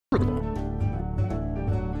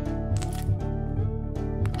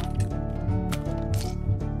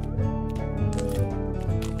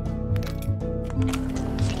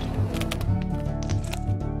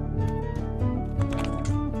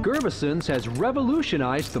Gervison's has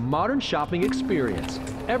revolutionized the modern shopping experience.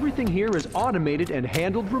 Everything here is automated and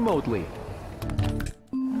handled remotely.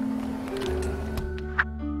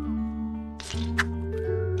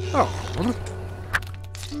 Oh.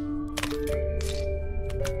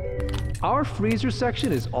 Our freezer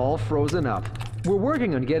section is all frozen up. We're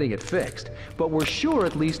working on getting it fixed, but we're sure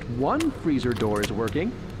at least one freezer door is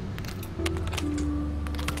working.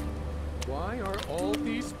 Why are all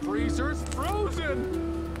these freezers frozen?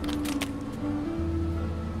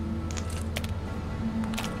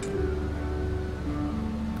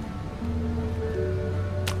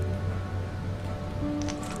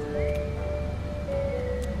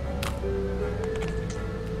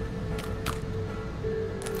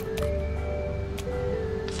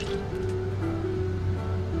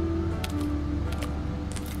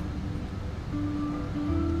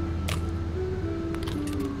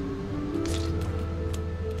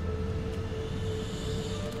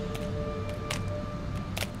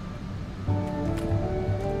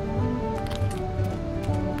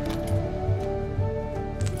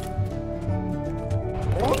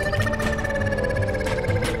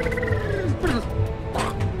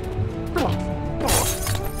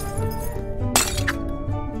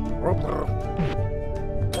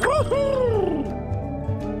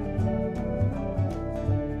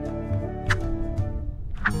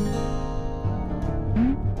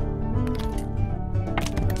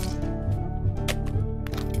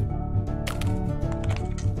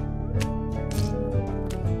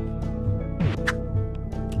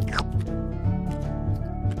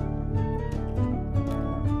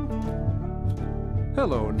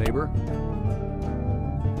 Hello, neighbor.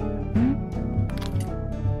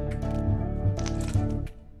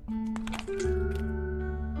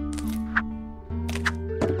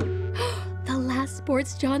 The last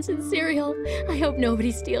Sports Johnson cereal. I hope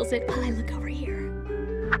nobody steals it while I look over here.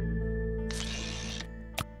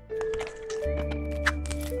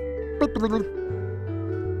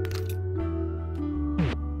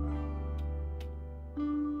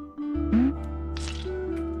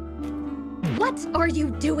 What are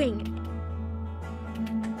you doing?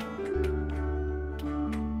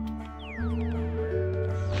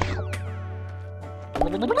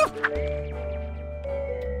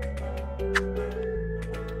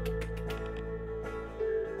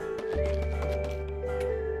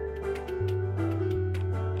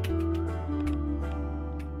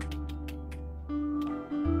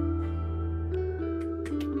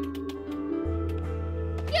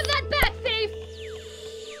 Give that back, thief!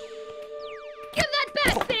 Give that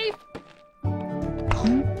back, thief!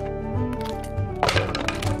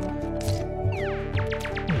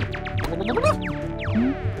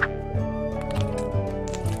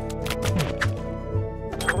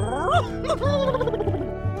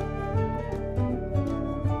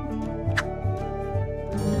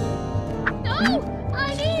 No! I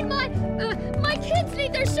need my kids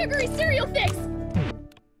need their sugary cereal fix!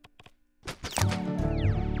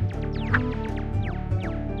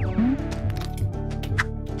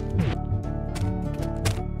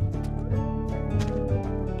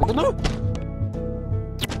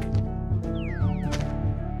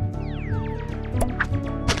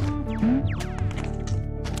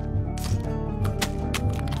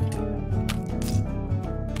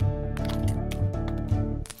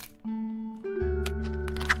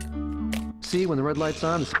 See, when the red light's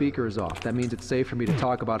on, the speaker is off. That means it's safe for me to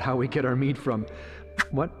talk about how we get our meat from...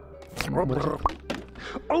 What?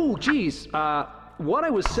 Oh, geez. What I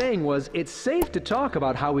was saying was, it's safe to talk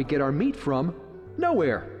about how we get our meat from...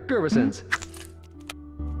 nowhere. Gervison's.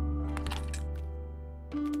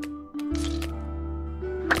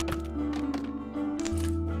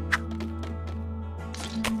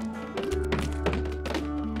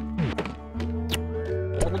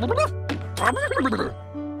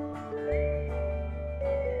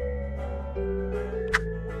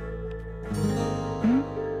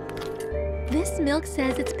 This milk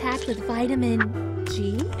says it's packed with vitamin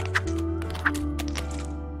G?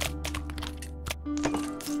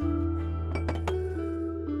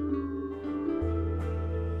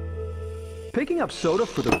 Picking up soda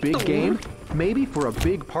for the big game? Maybe for a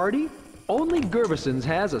big party? Only Gervison's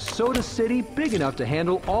has a soda city big enough to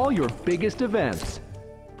handle all your biggest events.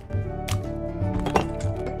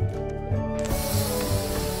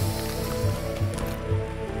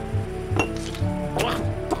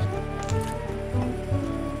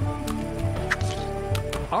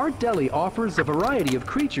 Our our deli offers a variety of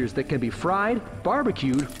creatures that can be fried,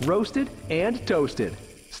 barbecued, roasted, and toasted.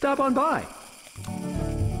 Stop on by.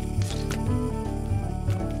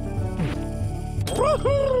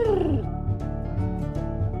 Woohoo!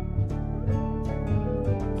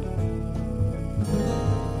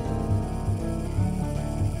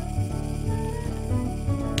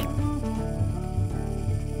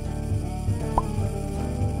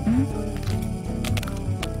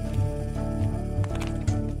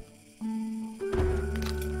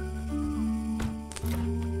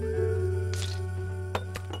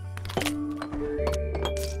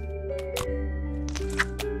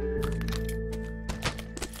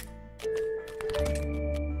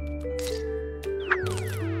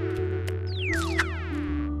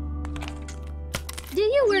 Do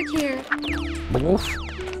you work here? Wolf?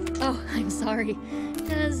 Oh, I'm sorry.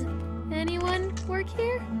 Does anyone work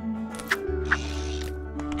here?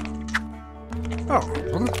 Oh.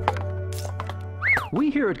 We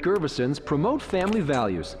here at Gervison's promote family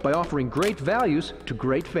values by offering great values to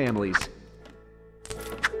great families.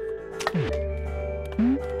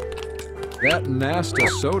 That Nasta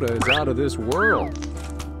soda is out of this world.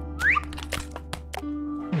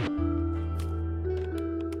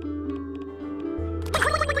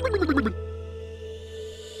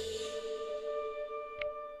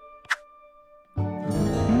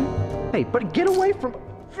 Hey, but get away from...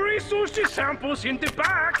 Free sushi samples in the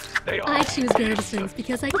back. They are. I choose Gervison's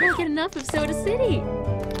because I can't get enough of Soda City.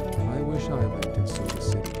 I wish I lived in Soda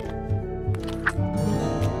City.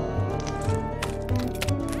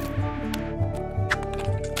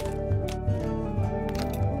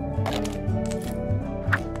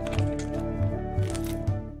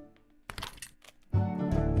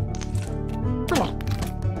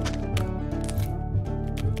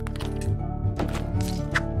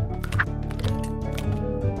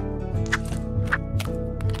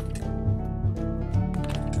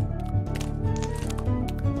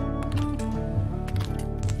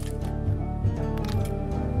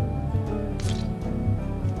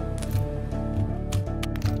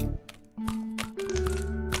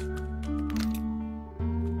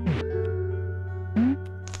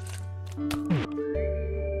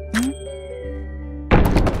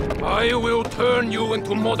 I will turn you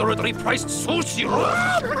into moderately priced sushi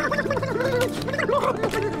rolls.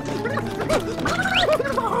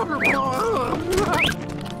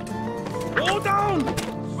 Go down,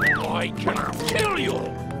 so I can kill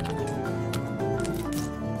you.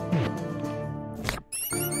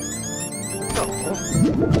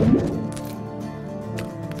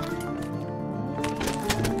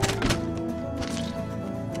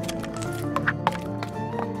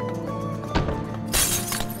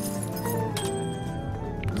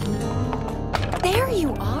 There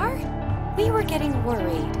you are! We were getting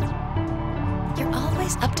worried. You're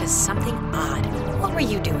always up to something odd. What were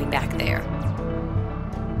you doing back there?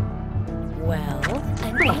 Well,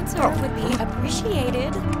 an answer would be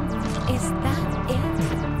appreciated. Is that it?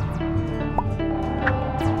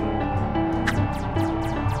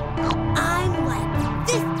 I'm like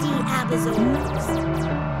 50 Abazors.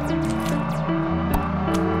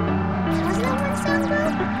 How's that one sound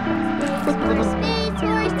good? Space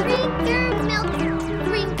Force, drink your milk,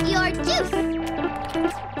 drink your juice.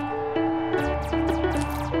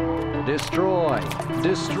 Destroy.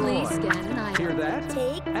 Destroy. Please scan an item. Hear that?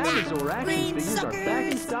 Take that, Abazor action brain figures are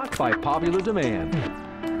back in suckers. stock by popular demand.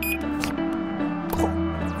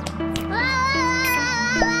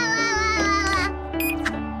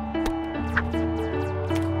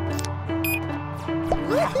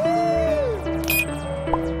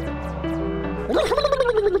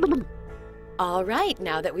 All right,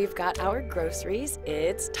 now that we've got our groceries,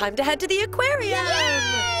 it's time to head to the aquarium!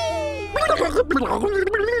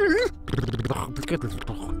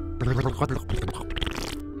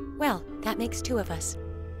 Well, that makes two of us.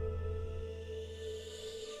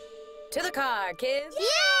 To the car, kids!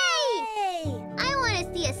 Yay! I want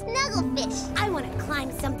to see a snugglefish. I want to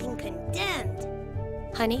climb something condemned.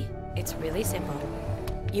 Honey, it's really simple.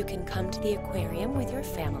 You can come to the aquarium with your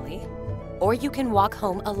family, or you can walk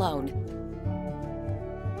home alone.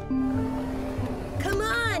 Come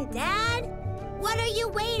on, Dad. What are you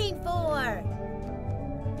waiting for?